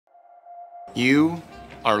You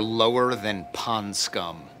are lower than pond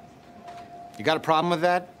scum. You got a problem with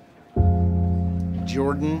that,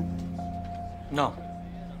 Jordan? No,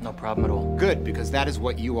 no problem at all. Good, because that is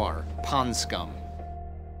what you are, pond scum.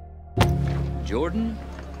 Jordan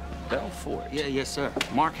Belfort. Yeah, yes, sir.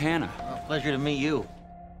 Mark Hanna. Pleasure to meet you.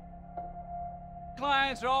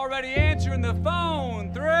 Clients are already answering the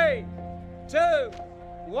phone. 3, 2,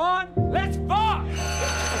 1, let's fuck!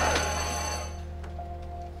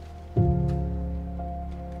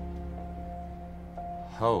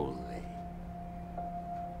 Holy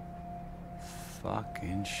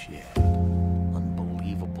fucking shit.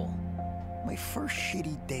 Unbelievable. My first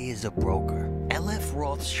shitty day as a broker. LF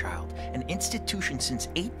Rothschild, an institution since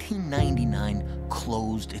 1899,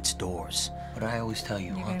 closed its doors. But I always tell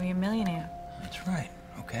you, You're gonna be a millionaire. That's right,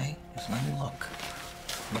 okay? Just let me look.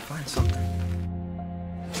 Let me find something.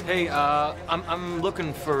 Hey, I'm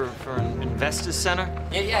looking for an investor center.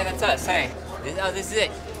 Yeah, that's us. Hey. This is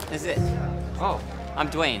it. This is it. Oh, I'm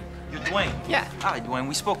Dwayne. you're Dwayne? Yeah. Hi, Dwayne.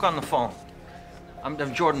 We spoke on the phone. I'm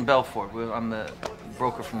Jordan Belfort. I'm the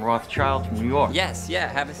broker from Rothschild from New York. Yes, yeah,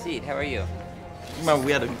 have a seat. How are you? Remember,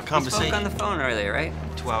 we had a We conversation spoke on the phone earlier, right?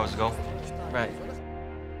 2 hours ago. Right.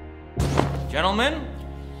 Gentlemen,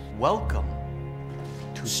 welcome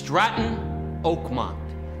to Stratton Oakmont.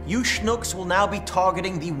 You schnooks will now be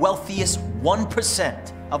targeting the wealthiest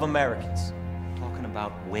 1% of Americans. Talking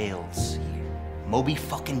about whales here. Moby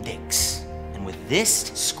fucking Dicks. And with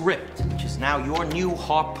this script, which is now your new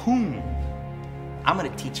harpoon, I'm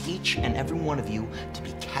gonna teach each and every one of you to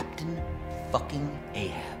be Captain fucking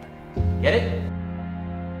Ahab. Get it?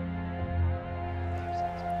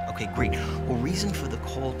 Okay, great. Well, reason for the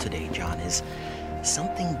call today, John, is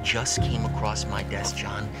something just came across my desk,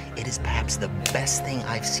 John. It is perhaps the best thing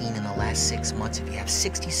I've seen in the last 6 months. If you have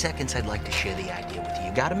 60 seconds, I'd like to share the idea with you.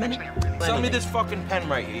 You got a minute? Sell me this fucking pen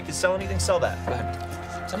right here. You can sell anything, sell that. Go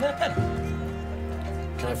ahead. Sell me that pen.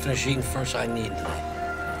 Can I finish eating first? I need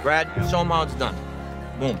tonight. Brad, show him how it's done.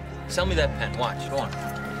 Boom. Sell me that pen. Watch. Go on.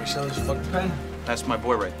 You sell this fucking pen? That's my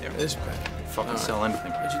boy right there. This pen. Fucking sell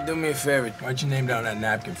anything. Would you do me a favor? Why'd you name down that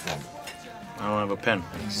napkin for me? I don't have a pen.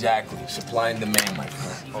 Exactly. Supply and demand, my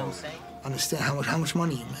friend. Understand how much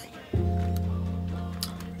money you make?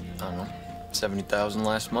 I don't know. 70,000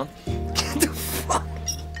 last month. Get the fuck.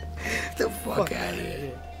 Get the fuck out of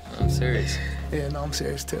here. I'm serious. Yeah, no, I'm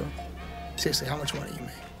serious too. Seriously, how much money you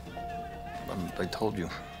make? I told you.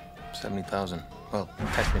 70,000. Well,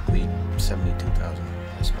 technically 72,000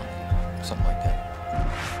 last month. Something like that.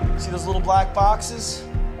 See those little black boxes?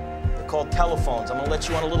 They're called telephones. I'm gonna let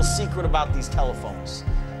you on a little secret about these telephones.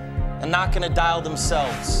 They're not gonna dial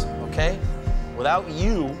themselves, okay? Without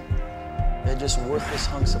you, they're just worthless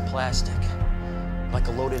hunks of plastic. Like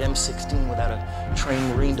a loaded M16 without a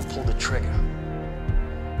trained Marine to pull the trigger.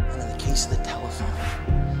 And in the case of the telephone,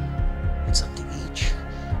 it's up to each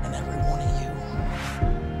and every one of you.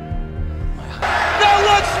 Now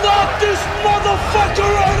let's knock this motherfucker!